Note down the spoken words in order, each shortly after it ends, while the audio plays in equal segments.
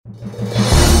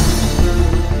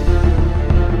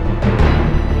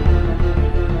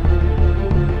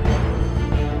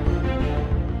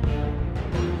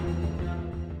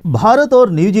भारत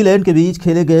और न्यूजीलैंड के बीच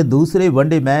खेले गए दूसरे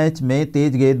वनडे मैच में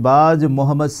तेज गेंदबाज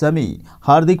मोहम्मद शमी,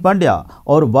 हार्दिक पांड्या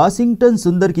और वाशिंगटन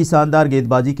सुंदर की शानदार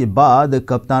गेंदबाजी के बाद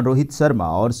कप्तान रोहित शर्मा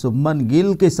और शुभमन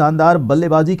गिल के शानदार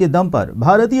बल्लेबाजी के दम पर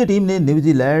भारतीय टीम ने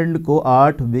न्यूजीलैंड को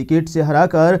 8 विकेट से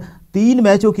हराकर 3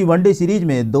 मैचों की वनडे सीरीज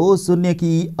में 2-0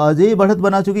 की अजय बढ़त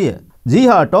बना चुकी है। जी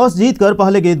हां, टॉस जीतकर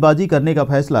पहले गेंदबाजी करने का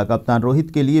फैसला कप्तान रोहित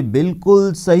के लिए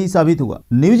बिल्कुल सही साबित हुआ।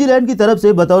 न्यूजीलैंड की तरफ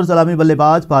से बतौर सलामी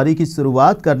बल्लेबाज पारी की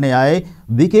शुरुआत करने आए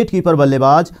विकेटकीपर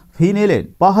बल्लेबाज फिनेलेन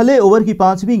पहले ओवर की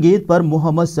 5वीं गेंद पर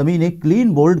मोहम्मद शमी ने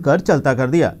क्लीन बोल्ड कर चलता कर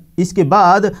दिया। इसके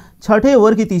बाद छठे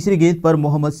ओवर की तीसरी गेंद पर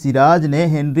मोहम्मद सिराज ने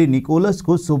हेनरी निकोलस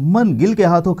को शुभमन गिल के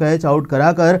हाथों कैच आउट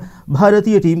कराकर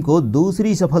भारतीय टीम को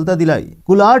दूसरी सफलता दिलाई।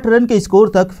 कुल 8 रन के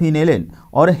स्कोर तक फिनेलेन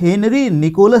और हेनरी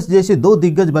निकोलस जैसे 2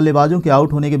 दिग्गज बल्लेबाजों के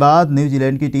आउट होने के बाद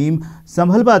न्यूजीलैंड की टीम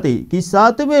संभल पाती कि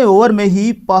 7वें ओवर में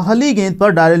ही पहली गेंद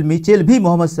पर डारेल मिचेल भी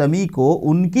मोहम्मद शमी को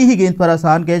उनकी ही गेंद पर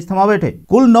आसान कैच थमा बैठे।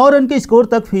 कुल 9 रन के स्कोर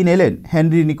तक फिनेलेन,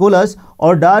 हेनरी निकोलस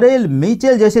और डारेल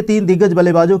मिचेल जैसे 3 दिग्गज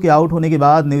बल्लेबाजों के आउट होने के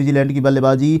बाद न्यूजीलैंड की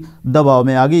बल्लेबाजी दबाव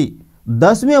में आ गई।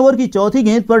 10वें ओवर की चौथी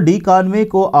गेंद पर डी कानवे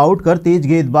को आउट कर तेज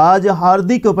गेंदबाज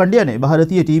हार्दिक पांड्या ने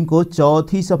भारतीय टीम को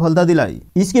चौथी सफलता दिलाई।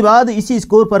 इसके बाद इसी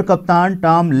स्कोर पर कप्तान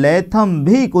टॉम लैथम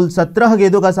भी कुल 17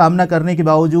 गेंदों का सामना करने के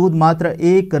बावजूद मात्र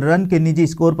 1 रन के निजी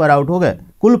स्कोर पर आउट हो गए।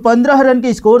 कुल 15 रन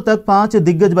के स्कोर तक 5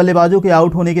 दिग्गज बल्लेबाजों के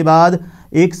आउट होने के बाद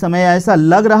एक समय ऐसा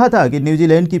लग रहा था कि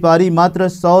न्यूजीलैंड की पारी मात्र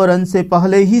 100 रन से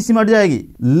पहले ही सिमट जाएगी,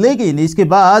 लेकिन इसके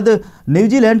बाद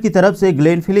न्यूजीलैंड की तरफ से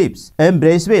ग्लेन फिलिप्स, एम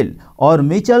ब्रेसवेल और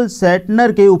मिचेल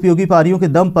सैटनर के उपयोगी पारियों के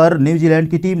दम पर न्यूजीलैंड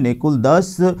की टीम ने कुल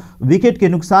 10 विकेट के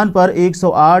नुकसान पर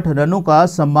 108 रनों का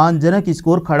सम्मानजनक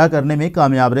स्कोर खड़ा करने में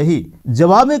कामयाब रही।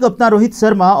 जवाब में कप्तान रोहित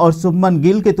शर्मा और शुभमन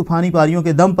गिल के तूफानी पारियों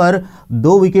के दम पर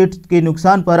 2 विकेट के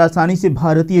नुकसान पर आसानी से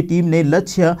भारतीय टीम ने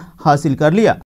लक्ष्य हासिल कर लिया।